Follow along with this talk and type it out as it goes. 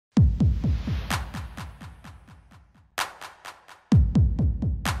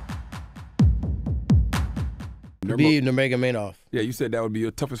Khabib Nurmagomedov. Yeah, you said that would be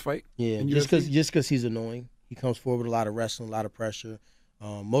your toughest fight? Yeah, just because he's annoying. He comes forward with a lot of wrestling, a lot of pressure.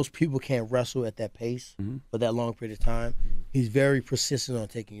 Most people can't wrestle at that pace for that long period of time. He's very persistent on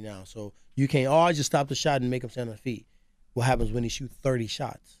taking you down. So you can't, I just stop the shot and make him stand on his feet. What happens when he shoots 30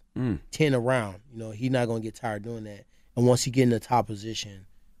 shots, 10 a round? You know, he's not going to get tired doing that. And once he get in the top position,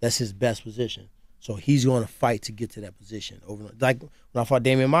 that's his best position. So he's going to fight to get to that position. Like when I fought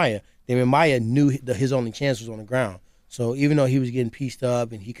Damian Maia knew his only chance was on the ground. So even though he was getting pieced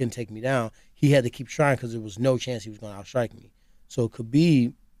up and he couldn't take me down, he had to keep trying because there was no chance he was going to outstrike me. So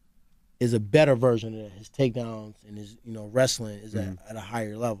Khabib is a better version of that. His takedowns and his wrestling is at a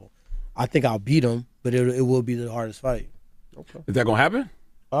higher level. I think I'll beat him, but it will be the hardest fight. Okay. Is that gonna happen?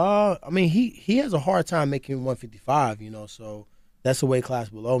 I mean, he has a hard time making 155. So that's a weight class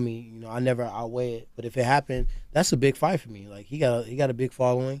below me. I never outweigh it, but if it happened, that's a big fight for me. Like he got a big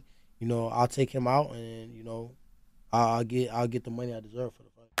following. I'll take him out, and I'll get the money I deserve for the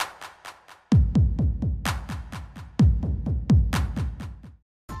fight.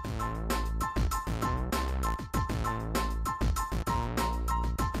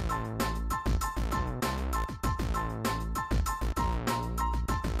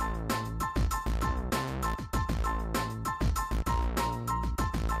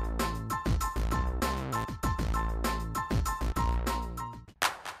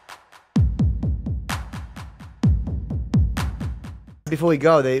 Before we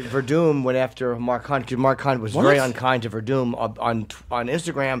go, Verdum went after Mark Hunt because Mark Hunt was very unkind to Verdum on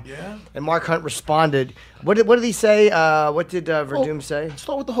Instagram. Yeah. And Mark Hunt responded. What did he say? What did Verdum say?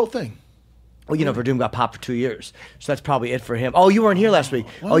 Start with the whole thing. Well, Verdum got popped for 2 years, so that's probably it for him. Oh, you weren't here last week.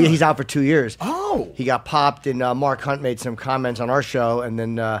 What? Oh, yeah, he's out for 2 years. Oh. He got popped, and Mark Hunt made some comments on our show, and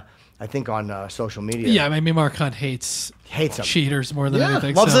then I think on social media. Yeah, I mean, Mark Hunt hates him. Cheaters more than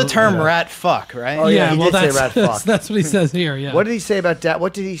anything. Loves the term rat fuck, right? Oh, yeah, he did say rat fuck. That's what he says here, yeah. What did he say about that?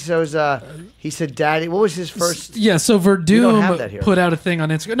 What did he say? He said daddy. What was his first? Yeah, so Verdum put out a thing on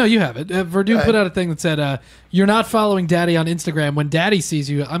Instagram. No, you have it. Verdum put out a thing that said, you're not following daddy on Instagram. When daddy sees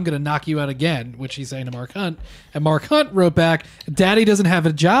you, I'm going to knock you out again, which he's saying to Mark Hunt. And Mark Hunt wrote back, daddy doesn't have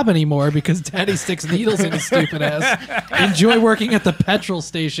a job anymore because daddy sticks needles in his stupid ass. Enjoy working at the petrol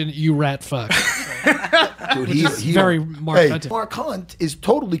station, you rat fuck. Dude, he's very Mark Hunt. Mark Hunt is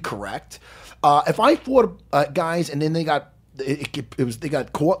totally correct. If I fought guys and then they got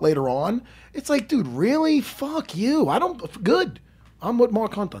caught later on, it's like, dude, really? Fuck you. Good. I'm with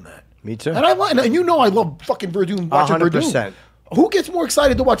Mark Hunt on that. Me too. And I love fucking Verdum watching 100%. Verdum. Who gets more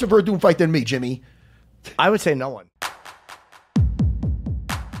excited to watch a Verdum fight than me, Jimmy? I would say no one.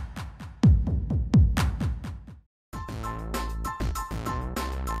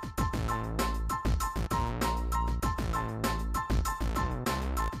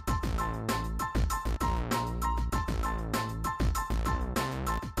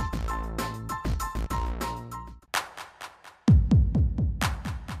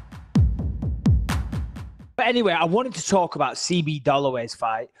 But anyway, I wanted to talk about CB Dollaway's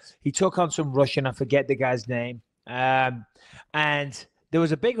fight. He took on some Russian, I forget the guy's name. And there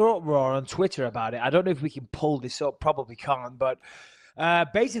was a big uproar on Twitter about it. I don't know if we can pull this up, probably can't. But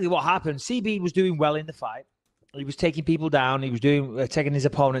basically what happened, CB was doing well in the fight. He was taking people down. He was taking his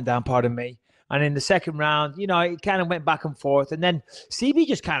opponent down, pardon me. And in the second round, it kind of went back and forth. And then CB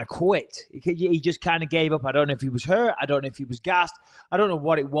just kind of quit. He just kind of gave up. I don't know if he was hurt. I don't know if he was gassed. I don't know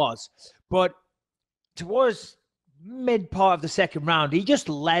what it was. But towards mid part of the second round, he just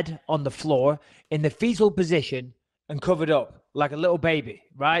led on the floor in the fetal position and covered up like a little baby,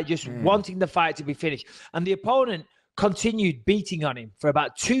 right? Just wanting the fight to be finished. And the opponent continued beating on him for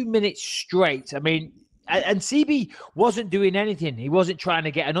about 2 minutes straight. I mean, and CB wasn't doing anything. He wasn't trying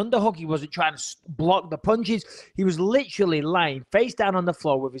to get an underhook. He wasn't trying to block the punches. He was literally lying face down on the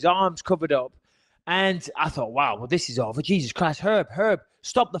floor with his arms covered up. And I thought, wow, well, this is over. Jesus Christ, Herb,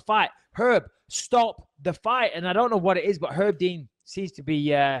 stop the fight. Herb, stop the fight. And I don't know what it is, but Herb Dean seems to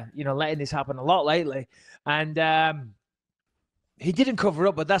be, letting this happen a lot lately. And he didn't cover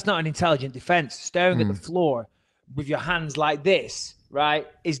up, but that's not an intelligent defense. Staring at the floor with your hands like this, right,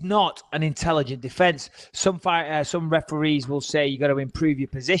 is not an intelligent defense. Some referees will say you got to improve your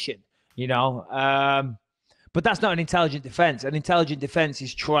position, but that's not an intelligent defense. An intelligent defense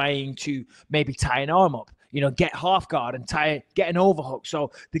is trying to maybe tie an arm up, get half guard and get an overhook so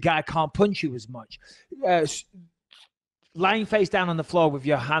the guy can't punch you as much. Lying face down on the floor with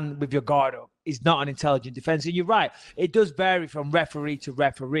your guard up is not an intelligent defense. And you're right, it does vary from referee to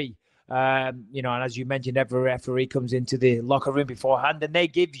referee. You know, and as you mentioned, every referee comes into the locker room beforehand and they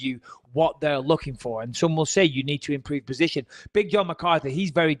give you what they're looking for. And some will say you need to improve position. Big John McCarthy,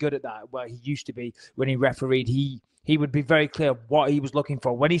 he's very good at that. Well, he used to be when he refereed. He would be very clear what he was looking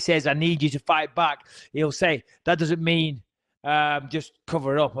for. When he says, I need you to fight back, he'll say, that doesn't mean just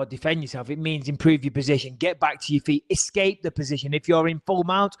cover it up or defend yourself. It means improve your position, get back to your feet, escape the position. If you're in full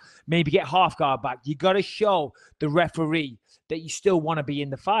mount, maybe get half guard back. You got to show the referee that you still want to be in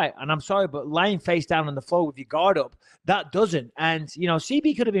the fight. And I'm sorry, but lying face down on the floor with your guard up, that doesn't. And, you know,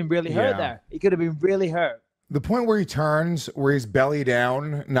 CB could have been really hurt there. He could have been really hurt. The point where he turns, where he's belly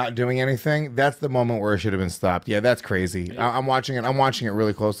down, not doing anything, that's the moment where it should have been stopped. Yeah, that's crazy. I'm watching it. I'm watching it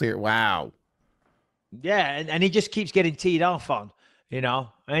really closely. Wow. Yeah, and he just keeps getting teed off on, you know.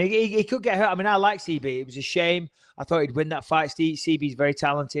 And he could get hurt. I mean, I like CB. It was a shame. I thought he'd win that fight. CB's very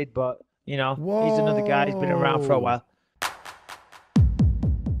talented, but, you know, he's another guy. He's been around for a while.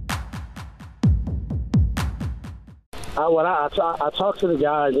 I talked to the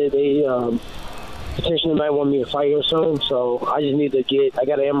guys. They potentially might want me to fight here soon, so I just need to I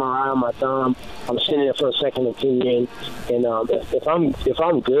got an MRI on my thumb. I'm sending it for a second opinion, and if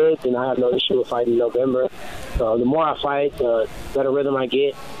I'm good, then I have no issue with fighting in November. The more I fight, the better rhythm I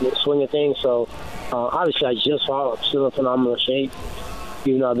get, the swing of things. So obviously, I just fought. I'm still in phenomenal shape.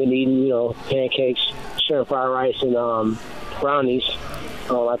 Even though I've been eating, you know, pancakes, shrimp fried rice, and brownies.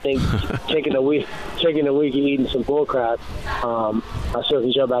 I think taking a week and eating some bullcrap, I still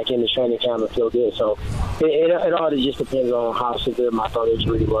can jump back in the training camp and feel good. So it all just depends on how severe my thumb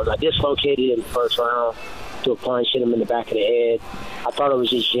injury was. I dislocated in the first round to a punch, hit him in the back of the head. I thought it was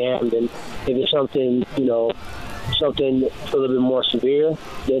just jammed, and if it's something, you know, something a little bit more severe,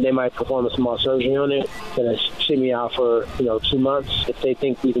 then they might perform a small surgery on it and sit me out for, you know, 2 months. If they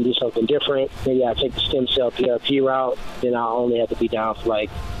think we can do something different, maybe I take the stem cell PRP route, then I'll only have to be down for like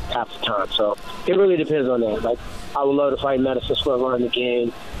half the time. So it really depends on that. Like, I would love to fight Madison Square Garden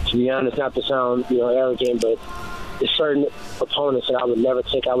again. To be honest, not to sound, you know, arrogant, but there's certain opponents that I would never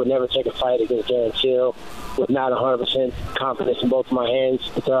take. I would never take a fight against Darren Till with not 100% confidence in both of my hands.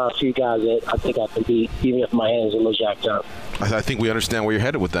 But there are a few guys that I think I can beat, even if my hands are a little jacked up. I think we understand where you're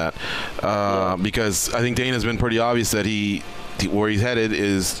headed with that, because I think Dana's been pretty obvious that where he's headed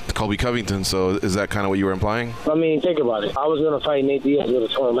is Colby Covington. So is that kind of what you were implying? I mean, think about it. I was going to fight Nate Diaz with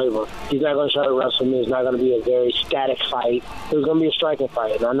a torn labrum. He's not going to try to wrestle me. It's not going to be a very static fight. It was going to be a striking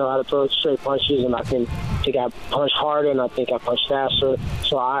fight, and I know how to throw straight punches, and I think I punch harder, and I think I punch faster.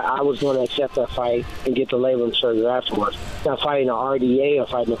 So I was going to accept that fight and get the labrum surgery afterwards. Now, fighting an RDA or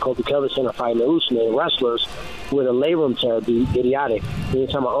fighting a Colby Covington or fighting a Usman, wrestlers with a labrum tear would be idiotic.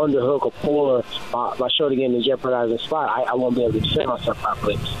 Anytime I underhook or pull or my shoulder get in a jeopardizing spot, I won't be able to defend myself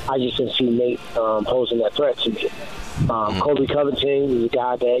properly. I just didn't see Nate posing that threat to me. Colby Covington is a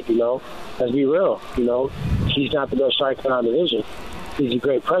guy that, you know, let's be real, you know, he's not the best striker in our division. He's a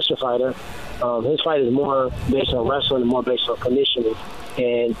great pressure fighter. His fight is more based on wrestling and more based on conditioning.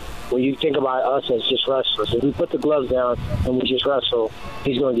 And when you think about us as just wrestlers, if we put the gloves down and we just wrestle,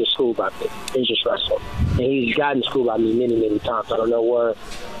 he's going to get schooled by me. He's just wrestle. And he's gotten schooled by me many, many times. I don't know where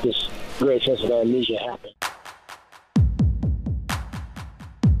this great sense of amnesia happened.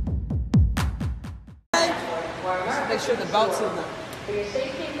 Make sure the belt's in there. For your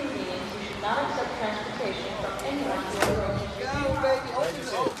safety and convenience, you should not accept transportation from anyone who approaches you. Go, baby.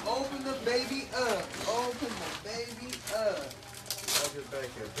 Open the baby up. Open the baby up. Back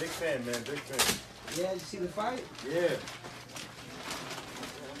here. Big fan, man. Big fan. Yeah, did you see the fight? Yeah.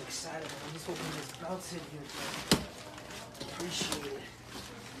 I'm excited. I'm just hoping this belt's in here. Appreciate it.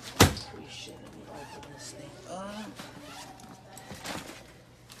 Appreciate it. Let me open this thing up.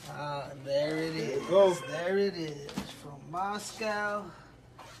 There it is. Go. There it is. From Moscow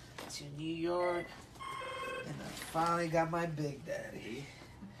to New York. And I finally got my Big Daddy.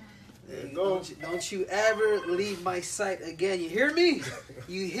 There you go. Don't you ever leave my sight again. You hear me?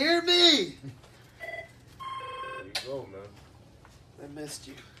 You hear me? There you go, man. I missed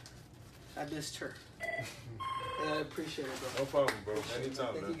you. I missed her. Yeah, I appreciate it, bro. No problem, bro.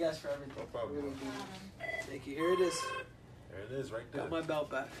 Anytime, Thank man. you guys for everything. No problem, Really bro. do. Thank you. Here it is. There it is, right there. Got my belt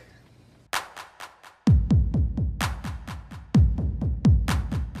back.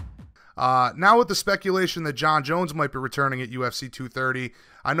 Now with the speculation that John Jones might be returning at UFC 230,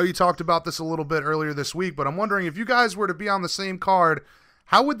 I know you talked about this a little bit earlier this week, but I'm wondering if you guys were to be on the same card,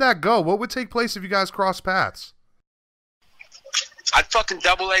 how would that go? What would take place if you guys crossed paths? I'd fucking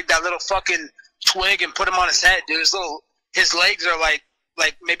double leg that little fucking twig and put him on his head, dude. His legs are like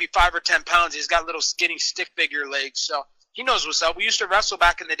maybe 5 or 10 pounds. He's got little skinny stick figure legs, so he knows what's up. We used to wrestle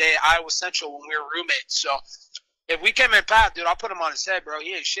back in the day at Iowa Central when we were roommates, so If we came in path, dude, I'll put him on his head, bro.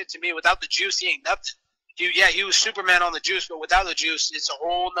 He ain't shit to me. Without the juice, he ain't nothing. He was Superman on the juice, but without the juice, it's a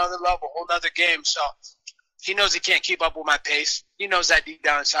whole nother level, whole nother game. So he knows he can't keep up with my pace. He knows that deep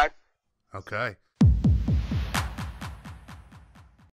down inside. Okay.